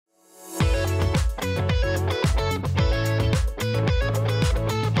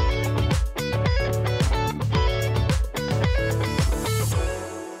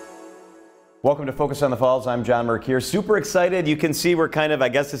Welcome to Focus on the Falls. I'm John Mercure. Super excited. You can see we're kind of, I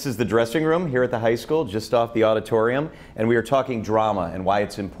guess this is the dressing room here at the high school, just off the auditorium. And we are talking drama and why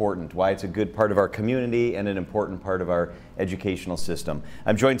it's important, why it's a good part of our community and an important part of our educational system.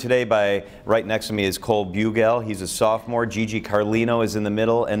 I'm joined today by, right next to me is Cole Bugiel. He's a sophomore. Gigi Carlino is in the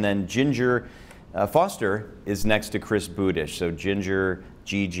middle. And then Ginger Foster is next to Chris Budish. So Ginger,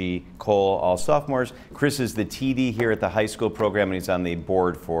 Gigi, Cole, all sophomores. Chris is the TD here at the high school program, and he's on the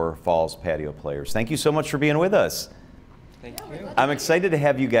board for Falls Patio Players. Thank you so much for being with us. Thank you. I'm excited to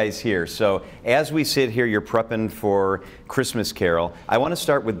have you guys here. So as we sit here, you're prepping for Christmas Carol. I want to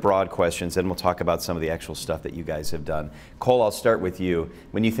start with broad questions, and we'll talk about some of the actual stuff that you guys have done. Cole, I'll start with you.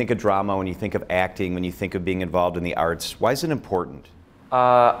 When you think of drama, when you think of acting, when you think of being involved in the arts, why is it important?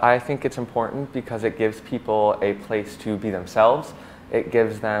 I think it's important because it gives people a place to be themselves. It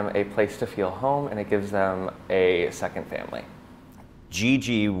gives them a place to feel home, and it gives them a second family.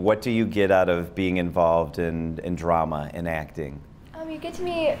 Gigi, what do you get out of being involved in drama and acting? You get to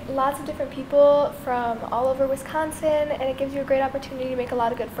meet lots of different people from all over Wisconsin, and it gives you a great opportunity to make a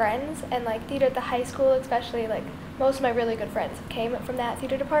lot of good friends. And like theater at the high school, especially, like most of my really good friends came from that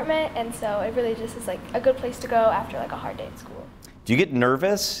theater department, and so it really just is like a good place to go after like a hard day at school. Do you get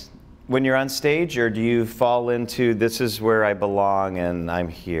nervous when you're on stage, or do you fall into this is where I belong and I'm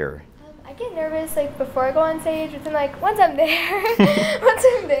here? I get nervous like before I go on stage, but then like once I'm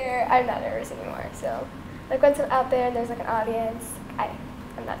there, I'm not nervous anymore. So like once I'm out there and there's like an audience,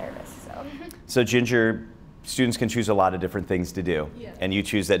 I'm not nervous. So Ginger, students can choose a lot of different things to do, yeah. And you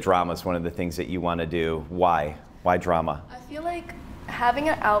choose that drama is one of the things that you want to do. Why? Why drama? I feel like having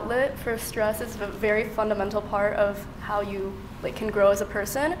an outlet for stress is a very fundamental part of how you can grow as a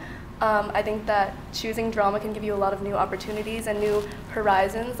person. I think that choosing drama can give you a lot of new opportunities and new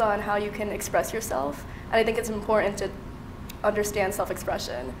horizons on how you can express yourself. And I think it's important to understand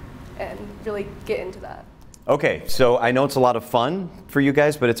self-expression and really get into that. Okay, so I know it's a lot of fun for you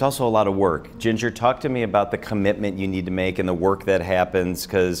guys, but it's also a lot of work. Ginger, talk to me about the commitment you need to make and the work that happens,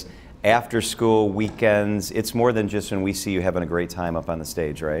 because after school, weekends, it's more than just when we see you having a great time up on the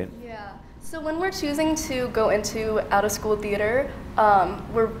stage, right? Yeah, so when we're choosing to go into out-of-school theater,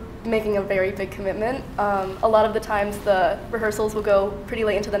 we're making a very big commitment. A lot of the times the rehearsals will go pretty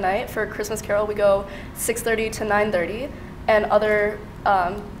late into the night. For Christmas Carol, we go 6:30 to 9:30, and other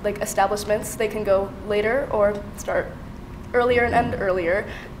establishments, they can go later or start earlier and end earlier.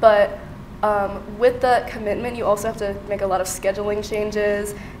 But with that commitment, you also have to make a lot of scheduling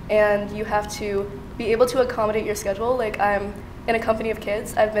changes, and you have to be able to accommodate your schedule. Like, I'm in a company of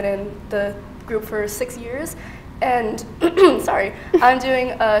kids. I've been in the group for 6 years, and sorry, I'm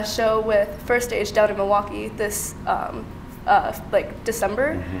doing a show with First Stage down in Milwaukee this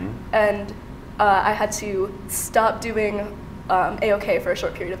December, and I had to stop doing A-OK for a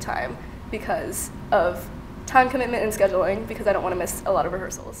short period of time because of time commitment and scheduling, because I don't want to miss a lot of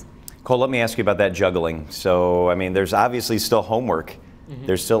rehearsals. Cole, let me ask you about that juggling. So, I mean, there's obviously still homework.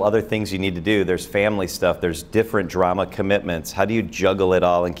 There's still other things you need to do. There's family stuff. There's different drama commitments. How do you juggle it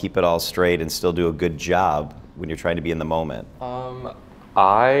all and keep it all straight and still do a good job when you're trying to be in the moment?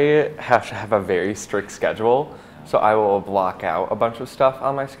 I have to have a very strict schedule, so I will block out a bunch of stuff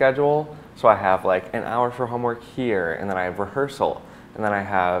on my schedule. So I have like an hour for homework here, and then I have rehearsal, and then I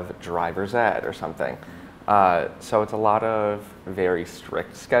have driver's ed or something. So it's a lot of very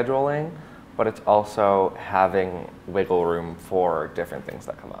strict scheduling, but it's also having wiggle room for different things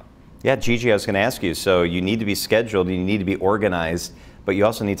that come up. Yeah, Gigi, I was going to ask you, so you need to be scheduled, you need to be organized, but you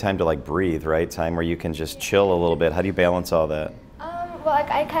also need time to like breathe, right? Time where you can just chill a little bit. How do you balance all that? Well, like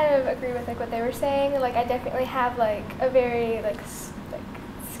I kind of agree with like what they were saying. Like I definitely have like a very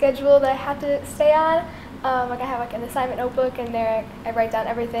schedule that I have to stay on. Like I have like an assignment notebook, and there I write down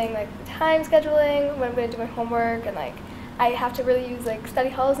everything, like the time scheduling, when I'm going to do my homework, and like I have to really use like study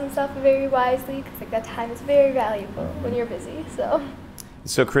halls and stuff very wisely, because like that time is very valuable when you're busy.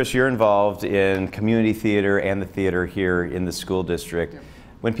 So Chris, you're involved in community theater and the theater here in the school district.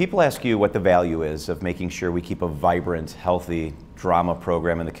 When people ask you what the value is of making sure we keep a vibrant, healthy drama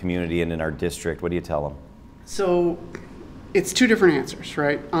program in the community and in our district, what do you tell them? So it's two different answers,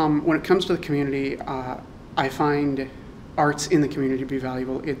 right? When it comes to the community, I find arts in the community to be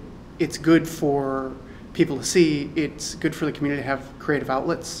valuable. It's good for people to see. It's good for the community to have creative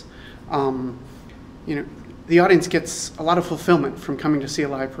outlets. The audience gets a lot of fulfillment from coming to see a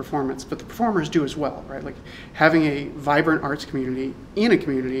live performance, but the performers do as well, right? Like having a vibrant arts community in a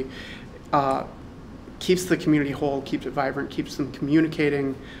community keeps the community whole, keeps it vibrant, keeps them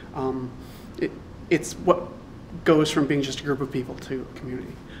communicating. It's what goes from being just a group of people to a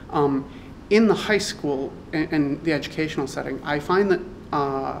community. In the high school and the educational setting, I find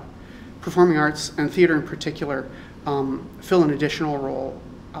that performing arts and theater in particular fill an additional role.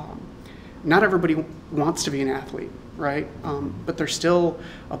 Not everybody wants to be an athlete, right? But there's still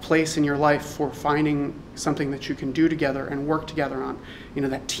a place in your life for finding something that you can do together and work together on. You know,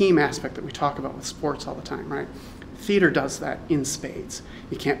 that team aspect that we talk about with sports all the time, right? Theater does that in spades.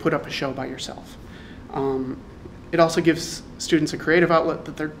 You can't put up a show by yourself. It also gives students a creative outlet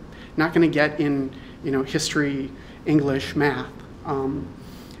that they're not going to get in, you know, history, English, math.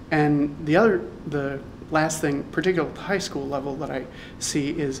 And the last thing, particularly at the high school level, that I see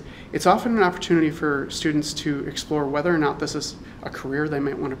is it's often an opportunity for students to explore whether or not this is a career they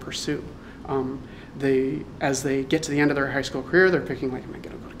might want to pursue. As they get to the end of their high school career, they're picking, like, am I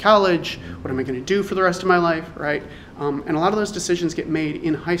going to go to college? What am I going to do for the rest of my life, right? And a lot of those decisions get made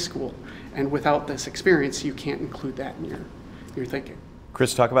in high school, and without this experience, you can't include that in your thinking.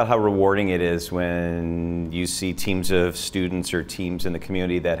 Chris, talk about how rewarding it is when you see teams of students or teams in the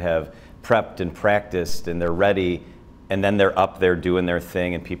community that have prepped and practiced and they're ready, and then they're up there doing their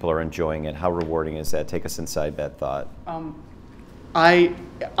thing and people are enjoying it. How rewarding is that? Take us inside that thought.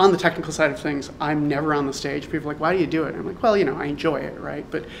 On the technical side of things, I'm never on the stage. People are like, why do you do it? I'm like, well, you know, I enjoy it, right?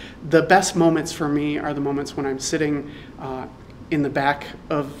 But the best moments for me are the moments when I'm sitting in the back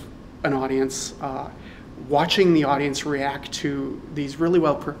of an audience, watching the audience react to these really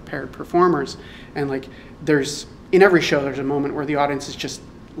well prepared performers. And like, in every show, there's a moment where the audience is just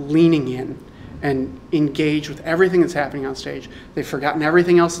leaning in and engaged with everything that's happening on stage. They've forgotten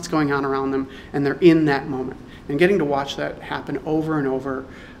everything else that's going on around them, and they're in that moment. And getting to watch that happen over and over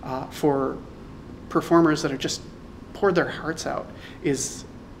for performers that have just poured their hearts out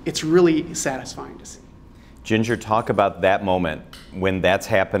it's really satisfying to see. Ginger, talk about that moment when that's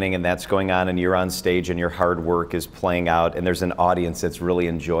happening and that's going on and you're on stage and your hard work is playing out and there's an audience that's really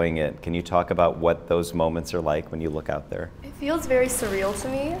enjoying it. Can you talk about what those moments are like when you look out there? It feels very surreal to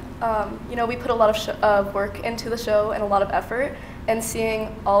me. You know, we put a lot of work into the show and a lot of effort, and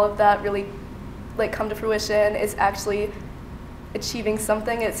seeing all of that really like come to fruition is actually achieving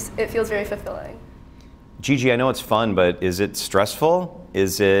something. It feels very fulfilling. Gigi, I know it's fun, but is it stressful?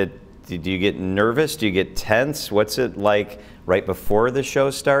 Do you get nervous? Do you get tense? What's it like right before the show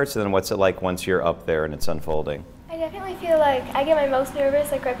starts, and then what's it like once you're up there and it's unfolding? I definitely feel like I get my most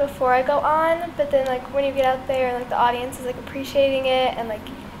nervous like right before I go on, but then like when you get out there and like the audience is like appreciating it, and like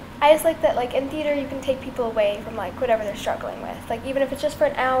I just like that like in theater you can take people away from like whatever they're struggling with. Like even if it's just for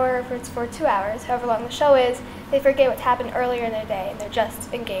an hour, if it's for 2 hours, however long the show is, they forget what's happened earlier in their day and they're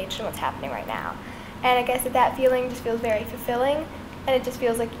just engaged in what's happening right now. And I guess that feeling just feels very fulfilling. And it just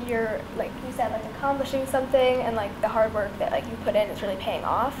feels like you're, like you said, like accomplishing something, and like the hard work that like you put in is really paying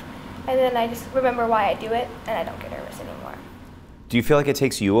off. And then I just remember why I do it, and I don't get nervous anymore. Do you feel like it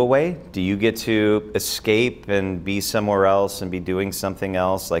takes you away? Do you get to escape and be somewhere else and be doing something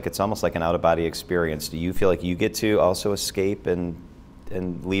else? Like it's almost like an out-of-body experience. Do you feel like you get to also escape and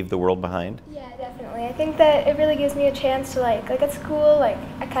leave the world behind? Yeah, definitely. I think that it really gives me a chance to like at school, like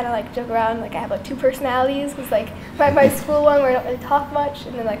I kind of like joke around, like I have like 2 personalities, because like my school one where I don't really talk much,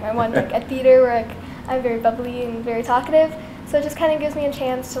 and then like my one like at theater where like I'm very bubbly and very talkative. So it just kind of gives me a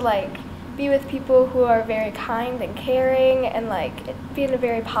chance to like be with people who are very kind and caring, and like be in a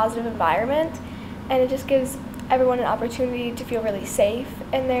very positive environment, and it just gives everyone an opportunity to feel really safe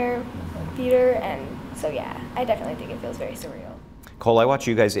in their theater. And so yeah, I definitely think it feels very surreal. Cole, I watch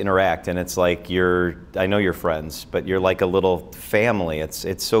you guys interact, and it's like I know you're friends, but you're like a little family.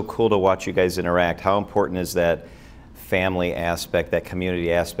 It's so cool to watch you guys interact. How important is that family aspect, that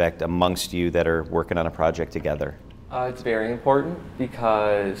community aspect amongst you that are working on a project together? It's very important,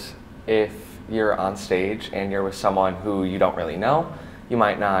 because if you're on stage and you're with someone who you don't really know, you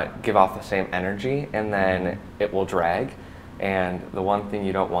might not give off the same energy, and then it will drag. And the one thing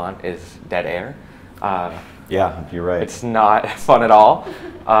you don't want is dead air. Yeah, you're right. It's not fun at all.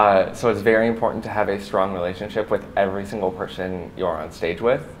 So it's very important to have a strong relationship with every single person you're on stage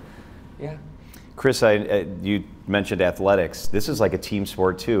with. Yeah. Chris, you mentioned athletics. This is like a team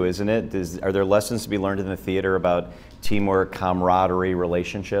sport too, isn't it? Are there lessons to be learned in the theater about teamwork, camaraderie,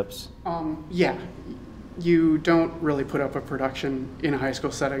 relationships? Yeah. You don't really put up a production in a high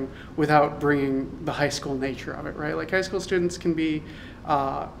school setting without bringing the high school nature of it, right? Like high school students can be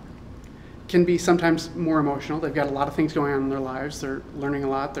sometimes more emotional. They've got a lot of things going on in their lives. They're learning a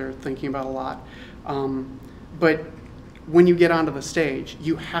lot. They're thinking about a lot. But when you get onto the stage,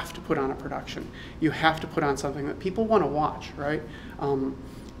 you have to put on a production. You have to put on something that people want to watch, right?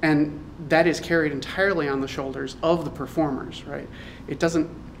 And that is carried entirely on the shoulders of the performers, right? It doesn't,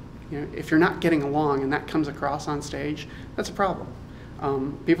 if you're not getting along and that comes across on stage, that's a problem.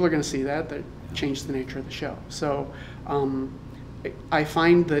 People are going to see that change the nature of the show. So I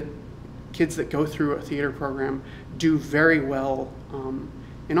find that kids that go through a theater program do very well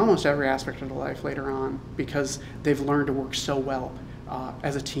in almost every aspect of their life later on, because they've learned to work so well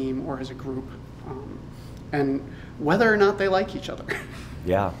as a team or as a group, and whether or not they like each other.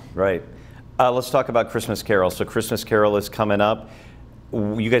 Yeah, right. Let's talk about Christmas Carol. So Christmas Carol is coming up.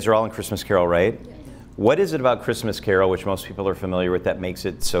 You guys are all in Christmas Carol, right? Yes. What is it about Christmas Carol, which most people are familiar with, that makes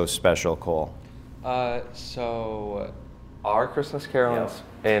it so special, Cole? So our Christmas Carol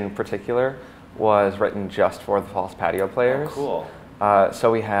in particular was written just for the Falls Patio players. Oh, cool.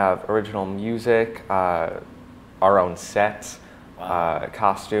 So we have original music, our own set,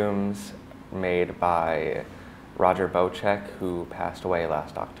 costumes made by Roger Bocek, who passed away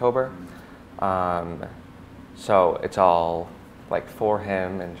last October. So it's all like for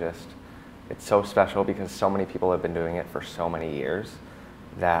him, and just, it's so special because so many people have been doing it for so many years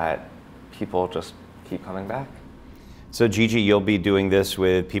that people just keep coming back. So Gigi, you'll be doing this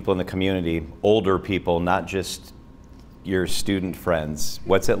with people in the community, older people, not just your student friends.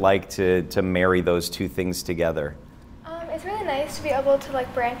 What's it like to marry those two things together? It's really nice to be able to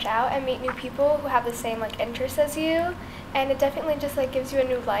like branch out and meet new people who have the same like interests as you, and it definitely just like gives you a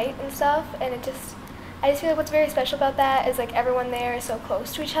new light and stuff, and I just feel like what's very special about that is like everyone there is so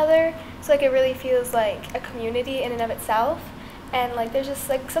close to each other, so like it really feels like a community in and of itself, and like there's just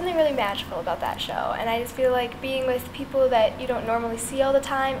like something really magical about that show, and I just feel like being with people that you don't normally see all the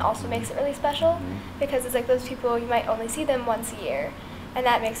time also makes it really special, because it's like those people, you might only see them once a year, and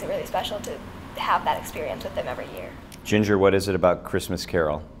that makes it really special to have that experience with them every year. Ginger, what is it about Christmas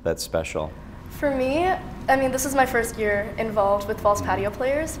Carol that's special? For me, I mean, this is my first year involved with Falls Patio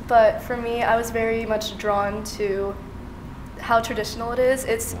players, but for me, I was very much drawn to how traditional it is.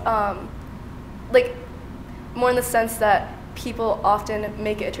 It's like more in the sense that people often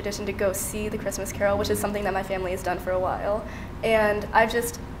make it a tradition to go see the Christmas Carol, which is something that my family has done for a while. And I've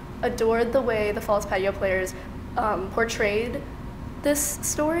just adored the way the Falls Patio players portrayed this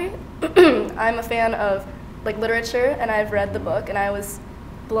story. I'm a fan of like literature, and I've read the book, and I was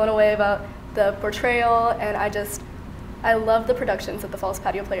blown away about the portrayal, and I love the productions that the Falls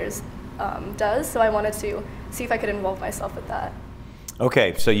Patio players does, so I wanted to see if I could involve myself with that.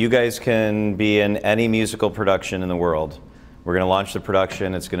 Okay, so you guys can be in any musical production in the world. We're going to launch the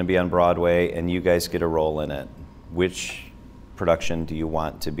production, it's going to be on Broadway, and you guys get a role in it. Which production do you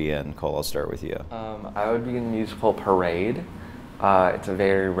want to be in? Cole, I'll start with you. I would be in the musical Parade. It's a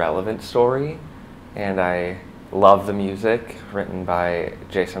very relevant story, and I love the music, written by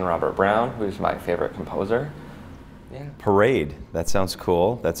Jason Robert Brown, who's my favorite composer. Yeah. Parade, that sounds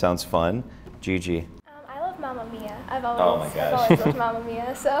cool, that sounds fun. Gigi? I love Mamma Mia. I've always loved Mamma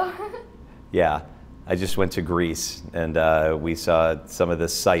Mia, so. Yeah, I just went to Greece, and we saw some of the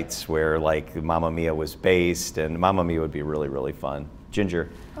sites where like Mamma Mia was based, and Mamma Mia would be really, really fun. Ginger?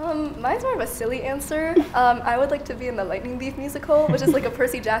 Mine's more of a silly answer. I would like to be in the Lightning Thief musical, which is like a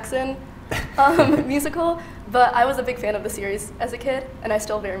Percy Jackson musical, but I was a big fan of the series as a kid, and I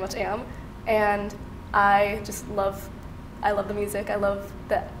still very much am, and I love the music, I love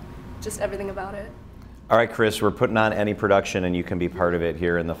just everything about it. All right, Chris, we're putting on any production, and you can be part of it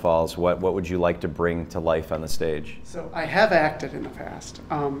here in the Falls. What would you like to bring to life on the stage? So I have acted in the past.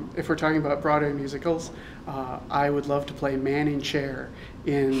 If we're talking about Broadway musicals, I would love to play Manning Chair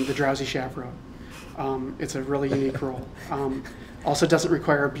in The Drowsy Chaperone. It's a really unique role. Also doesn't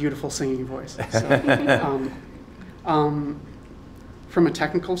require a beautiful singing voice. So, from a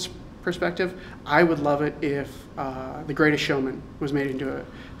technical perspective, I would love it if The Greatest Showman was made into a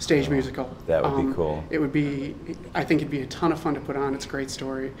stage musical. That would be cool. It would be, I think it'd be a ton of fun to put on. It's a great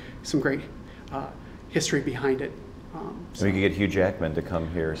story, some great history behind it. So we could get Hugh Jackman to come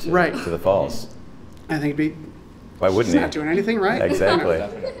here to the Falls. I think it'd be, why wouldn't he's he? not doing anything right. Exactly.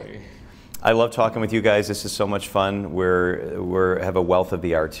 Definitely. I love talking with you guys. This is so much fun. We have a wealth of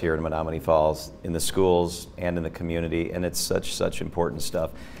the arts here in Menominee Falls, in the schools and in the community, and it's such important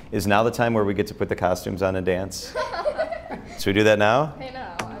stuff. Is now the time where we get to put the costumes on and dance? Should we do that now? Hey,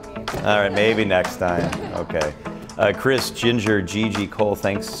 no, All right, maybe next time. Okay. Chris, Ginger, Gigi, Cole,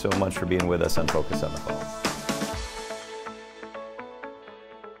 thanks so much for being with us on Focus on the Falls.